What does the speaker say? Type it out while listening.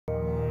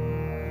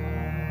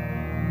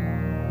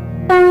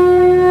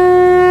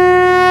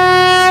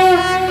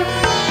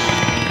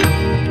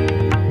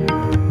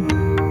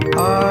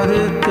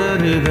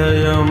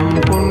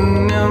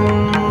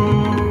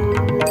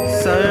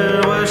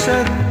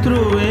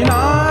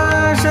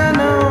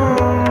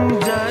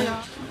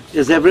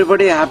Is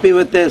everybody happy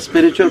with their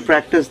spiritual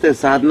practice, their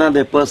sadhana,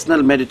 their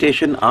personal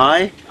meditation?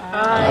 Aye?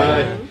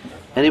 Aye.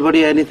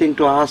 Anybody anything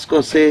to ask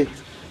or say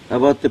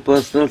about the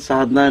personal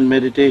sadhana and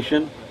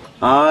meditation?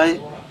 Aye?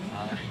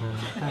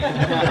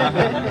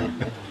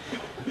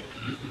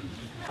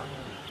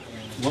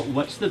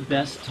 What's the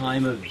best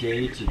time of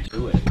day to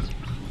do it?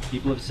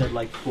 People have said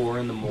like 4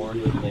 in the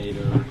morning or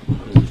later.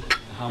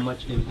 How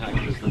much impact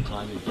does the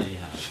time of day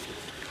have?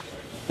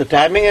 The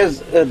timing is,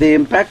 the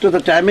impact of the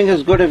timing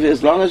is good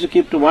as long as you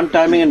keep to one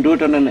timing and do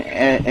it on an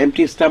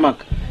empty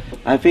stomach.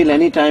 I feel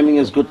any timing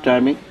is good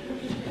timing.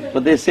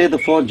 But they say the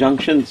 4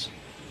 junctions,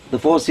 the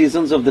 4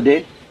 seasons of the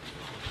day,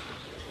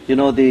 you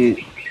know,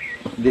 the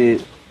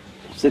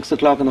 6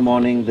 o'clock in the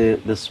morning,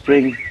 the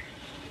spring,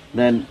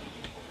 then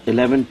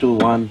 11 to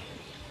 1,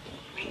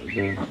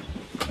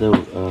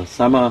 the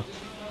summer,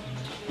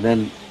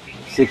 then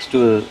 6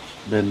 to,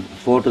 then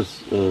 4 to,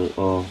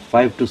 or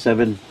 5 to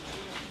 7,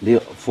 the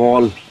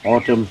fall,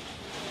 autumn,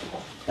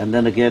 and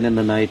then again in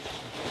the night,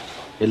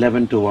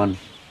 11 to 1.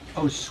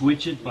 Oh,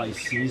 switch it by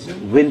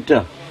season?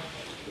 Winter.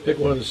 Pick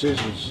one of the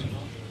seasons.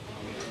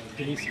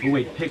 Oh,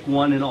 wait, pick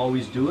one and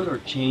always do it, or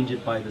change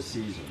it by the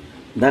season?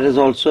 That is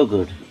also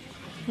good.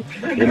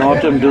 In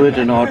autumn, do it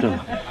in autumn.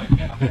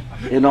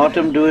 In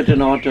autumn, do it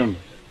in autumn.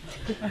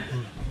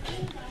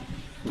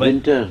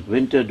 Winter,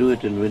 do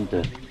it in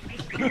winter.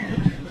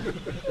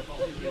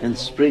 In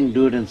spring,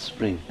 do it in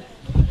spring.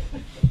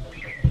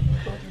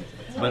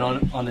 But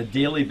on a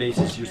daily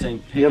basis, you're saying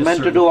pick You're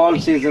meant to do all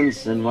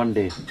seasons in one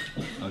day.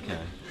 Okay.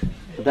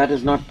 But that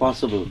is not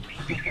possible.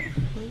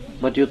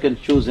 But you can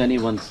choose any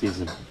one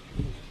season.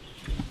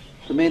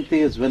 The main thing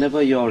is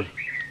whenever your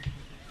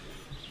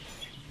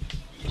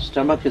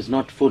stomach is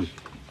not full,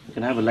 you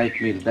can have a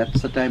light meal.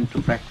 That's the time to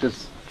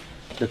practice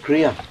the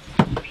Kriya.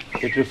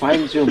 It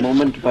refines you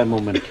moment by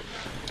moment.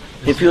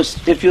 If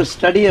you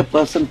study a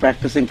person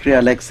practicing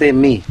Kriya, like say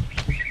me,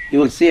 you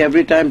will see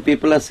every time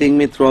people are seeing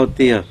me throughout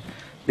the year,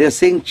 they are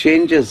seeing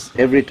changes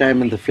every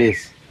time in the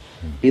face.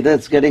 Either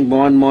it's getting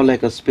more and more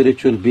like a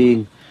spiritual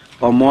being,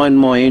 or more and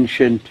more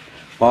ancient,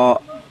 or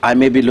I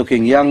may be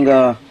looking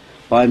younger,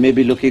 or I may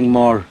be looking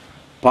more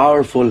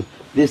powerful.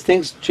 These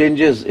things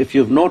changes, if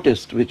you've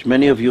noticed, which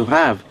many of you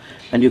have,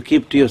 and you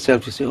keep to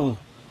yourself, you say, oh,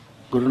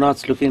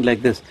 Gurunath's looking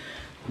like this.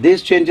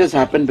 These changes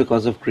happen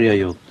because of Kriya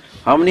Yoga.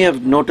 How many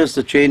have noticed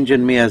the change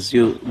in me as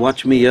you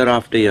watch me year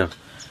after year?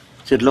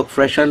 Does it look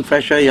fresher and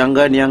fresher,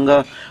 younger and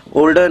younger,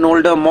 older and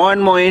older, more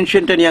and more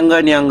ancient and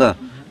younger?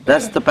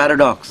 That's the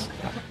paradox.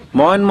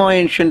 More and more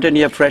ancient and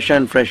yet fresher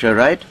and fresher,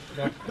 right?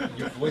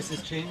 Your voice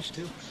has changed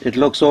too? It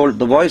looks old.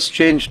 The voice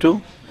changed too.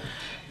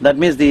 That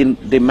means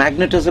the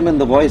magnetism in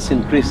the voice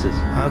increases.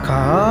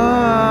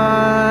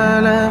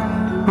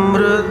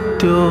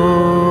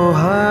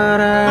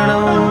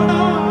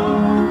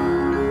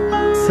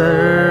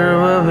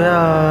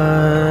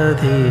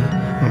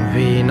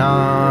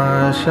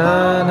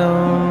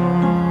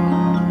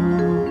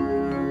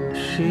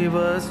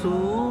 Shiva